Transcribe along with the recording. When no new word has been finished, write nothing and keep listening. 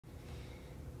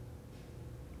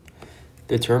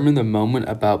Determine the moment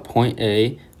about point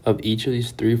A of each of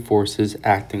these three forces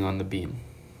acting on the beam.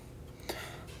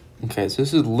 Okay, so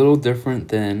this is a little different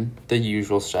than the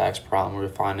usual statics problem where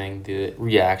we're finding the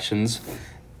reactions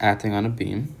acting on a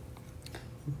beam,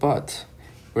 but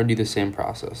we're gonna do the same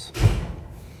process.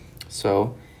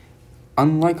 So,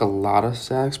 unlike a lot of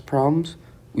statics problems,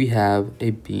 we have a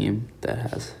beam that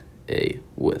has a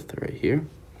width right here.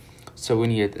 So we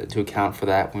need to account for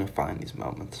that when we find these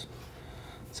moments.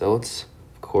 So let's,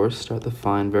 of course, start the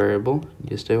find variable. You need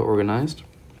to stay organized.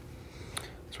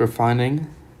 So we're finding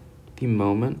the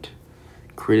moment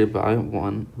created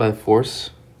by force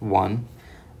 1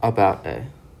 about A.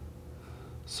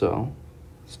 So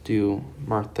let's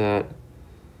mark that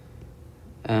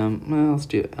let's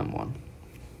do M1.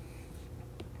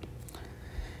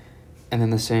 And then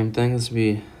the same thing, this would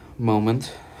be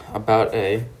moment about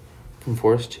A from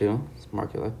force 2. Let's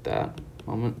mark it like that.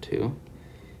 Moment 2.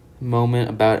 Moment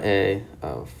about A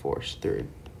of force 3.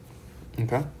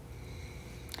 Okay?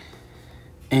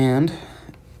 And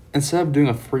instead of doing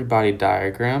a free body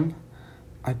diagram,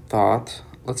 I thought,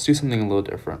 let's do something a little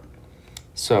different.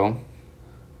 So,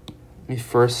 let me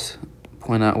first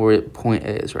point out where point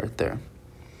A is right there.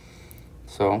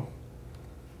 So,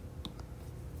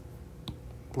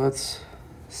 let's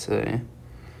say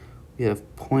we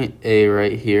have point A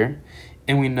right here,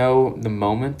 and we know the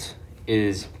moment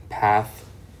is path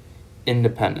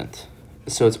independent.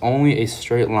 So it's only a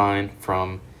straight line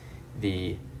from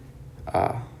the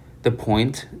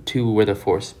point to where the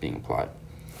force is being applied.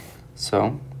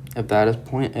 So if that is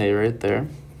point A right there,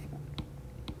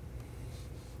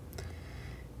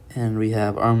 and we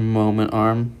have our moment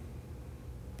arm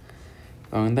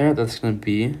going there, that's going to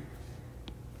be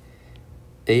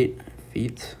 8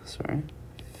 feet,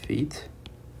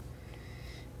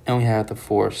 and we have the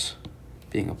force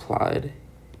being applied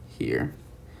here.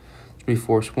 It's going to be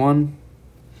force 1,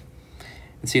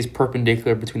 and see it's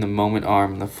perpendicular between the moment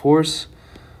arm and the force,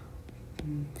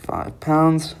 5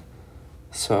 pounds,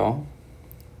 so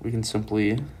we can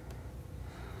simply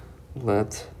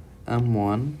let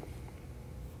M1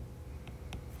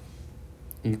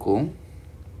 equal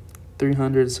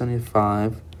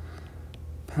 375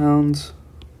 pounds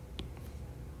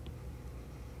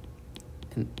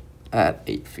at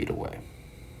 8 feet away.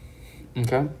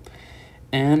 Okay?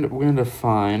 And we're going to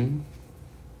define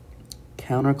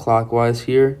counterclockwise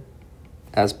here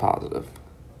as positive.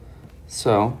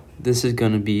 So this is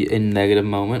going to be a negative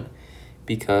moment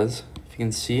because if you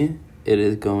can see, it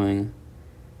is going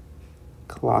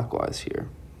clockwise here.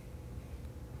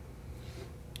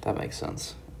 That makes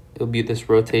sense. It'll be this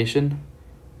rotation,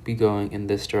 be going in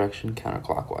this direction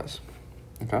counterclockwise.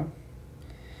 Okay?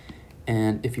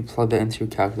 And if you plug that into your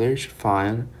calculator, you should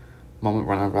find moment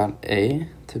run about A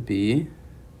to be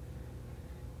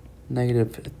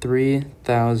negative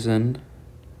 3,000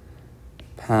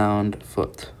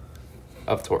 pound-foot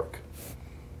of torque.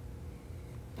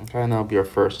 Okay, and that'll be our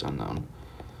first unknown.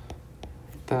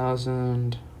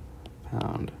 1,000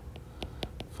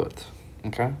 pound-foot.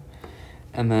 Okay?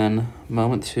 And then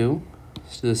moment 2,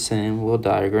 let's do the same little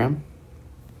diagram.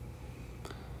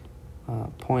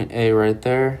 Point A right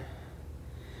there.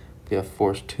 We have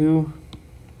force 2.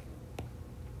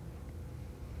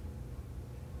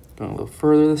 Going a little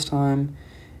further this time,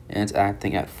 and it's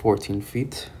acting at 14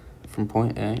 feet from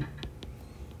point A.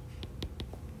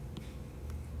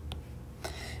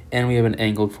 And we have an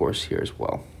angled force here as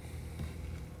well.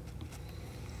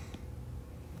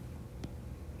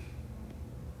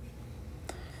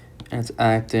 And it's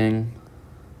acting,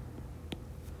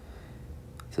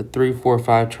 it's a 3, 4,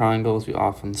 5 triangle as we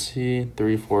often see,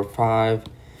 3, 4, 5,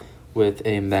 with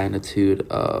a magnitude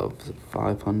of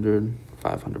 500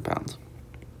 pounds.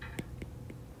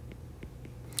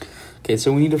 Okay,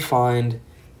 so we need to find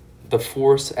the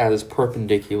force as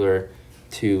perpendicular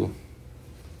to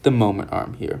the moment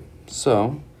arm here.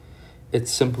 So it's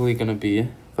simply going to be,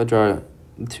 if I draw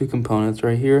two components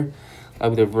right here,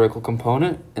 that'll be the vertical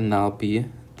component, and that'll be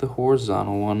the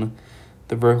horizontal one.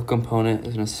 The vertical component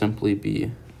is going to simply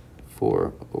be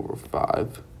 4 over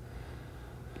 5,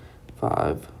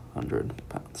 500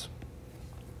 pounds.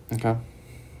 Okay?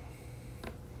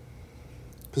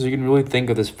 Because you can really think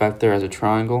of this vector as a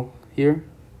triangle here.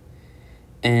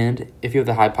 And if you have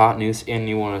the hypotenuse and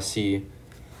you want to see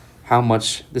how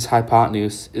much this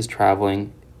hypotenuse is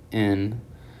traveling in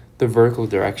the vertical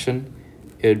direction,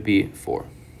 it would be 4.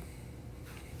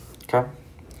 Okay?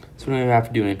 So we don't even have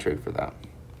to do any trig for that.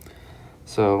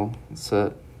 So let's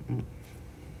set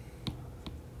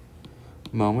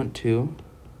moment 2.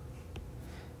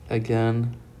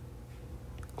 Again,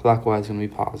 clockwise is going to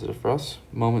be positive for us.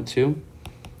 Moment 2,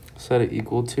 set it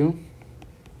equal to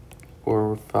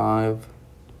or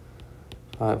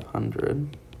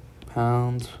 500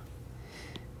 pounds,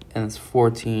 and it's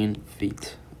 14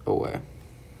 feet away.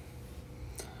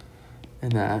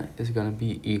 And that is going to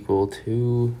be equal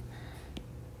to,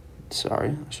 sorry,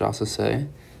 I should also say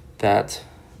that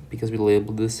because we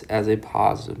labeled this as a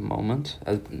positive moment,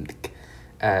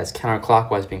 as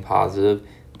counterclockwise being positive,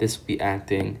 this will be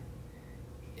acting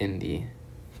in the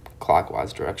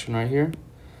clockwise direction right here.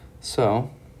 So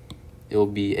it will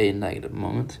be a negative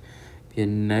moment, be a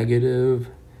negative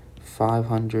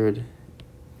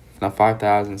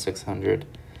 5,600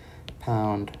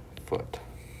 pound-foot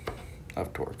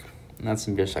of torque. And that's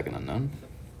going to be our second unknown.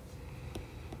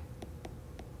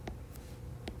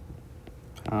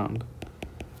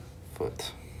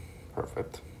 Pound-foot.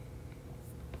 Perfect.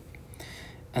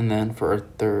 And then for our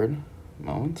third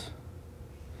moment,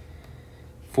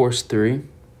 force 3, we're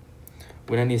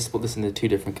going to need to split this into two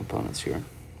different components here.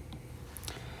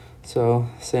 So,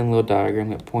 same little diagram,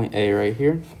 we have point A right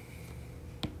here.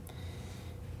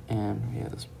 And we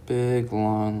have this big,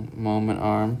 long moment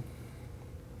arm,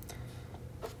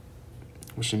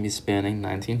 which should be spanning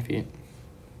 19 feet.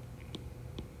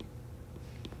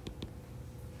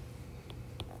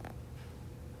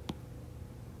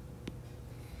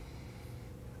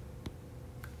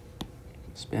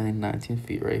 Spanning 19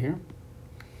 feet right here.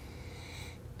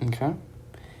 Okay.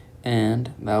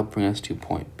 And that'll bring us to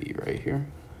point B right here.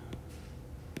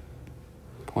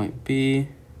 Point B.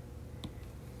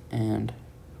 And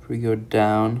if we go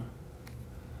down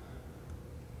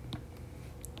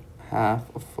half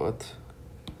a foot,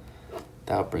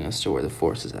 that'll bring us to where the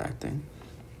force is acting.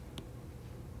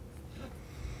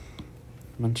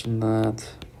 Mentioned that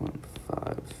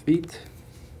 0.5 feet.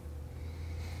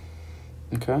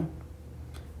 Okay.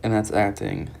 And that's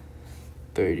acting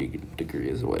 30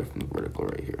 degrees away from the vertical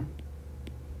right here.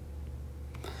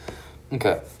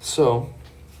 Okay, so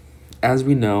as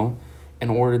we know, in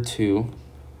order to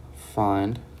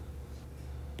find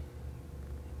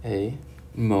a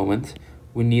moment,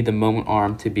 we need the moment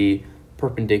arm to be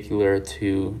perpendicular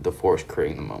to the force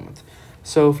creating the moment.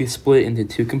 So if you split it into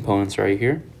two components right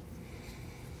here,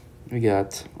 we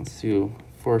got, let's do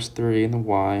force 3 in the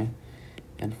y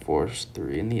and force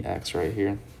 3 in the x right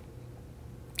here.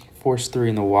 Force 3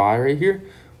 in the y right here,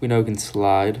 we know we can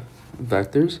slide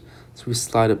vectors. So we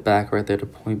slide it back right there to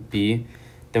point B.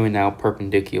 Then we're now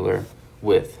perpendicular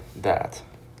with that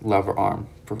lever arm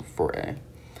for A.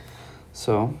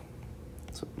 So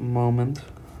moment,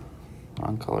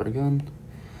 wrong color again.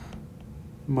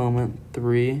 Moment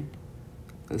 3,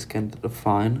 this can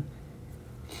define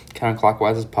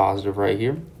counterclockwise is positive right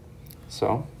here.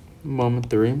 So moment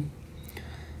 3 is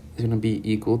going to be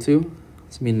equal to,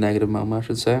 it's going to be negative moment, I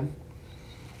should say.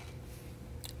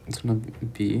 It's going to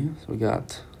be, so we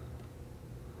got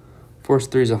force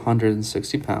 3 is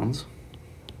 160 pounds.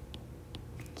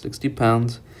 60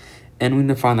 pounds. And we need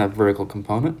to find that vertical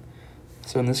component.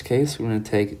 So in this case, we're going to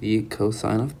take the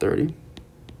cosine of 30.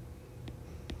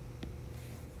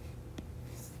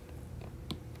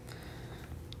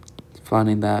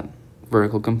 Finding that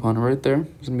vertical component right there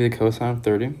is going to be the cosine of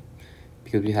 30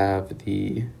 because we have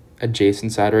the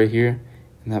adjacent side right here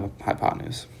and have a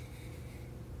hypotenuse.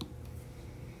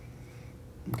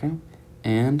 Okay,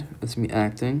 and it's going to be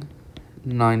acting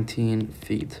 19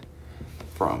 feet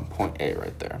from point A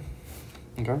right there.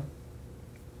 Okay.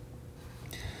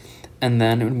 And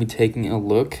then we're going to be taking a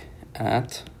look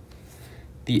at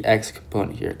the x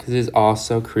component here because it is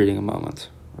also creating a moment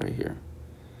right here.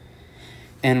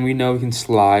 And we know we can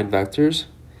slide vectors.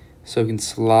 So we can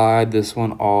slide this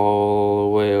one all the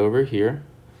way over here.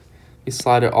 We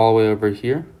slide it all the way over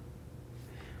here.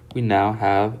 We now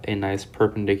have a nice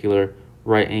perpendicular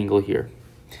right angle here.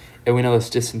 And we know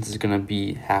this distance is going to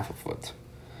be half a foot.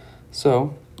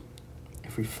 So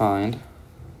if we find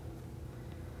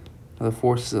the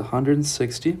force is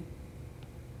 160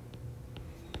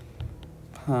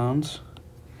 pounds,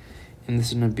 and this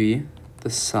is going to be the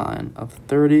sine of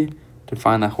 30 to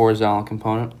find the horizontal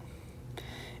component,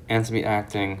 and to be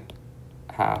acting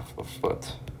half a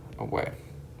foot away.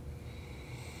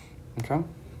 Okay,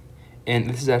 and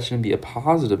this is actually going to be a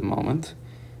positive moment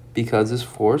because this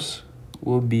force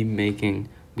will be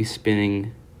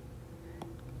spinning,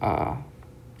 I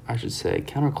should say,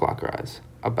 counterclockwise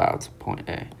about point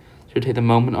A. So we take the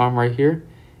moment arm right here,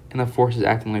 and the force is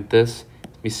acting like this,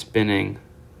 be spinning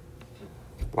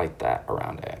like that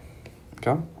around A.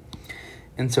 Okay?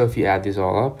 And so if you add these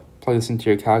all up, plug this into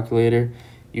your calculator,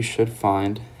 you should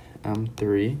find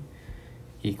M3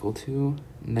 equal to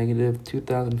negative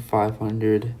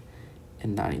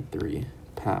 2,593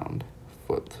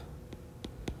 pound-foot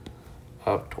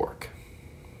of torque.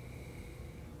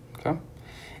 Okay?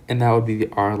 and that would be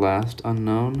our last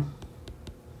unknown,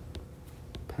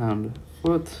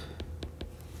 pound-foot.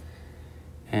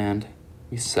 And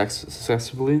we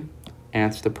successfully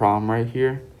answered the problem right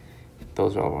here.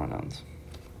 Those are all our unknowns.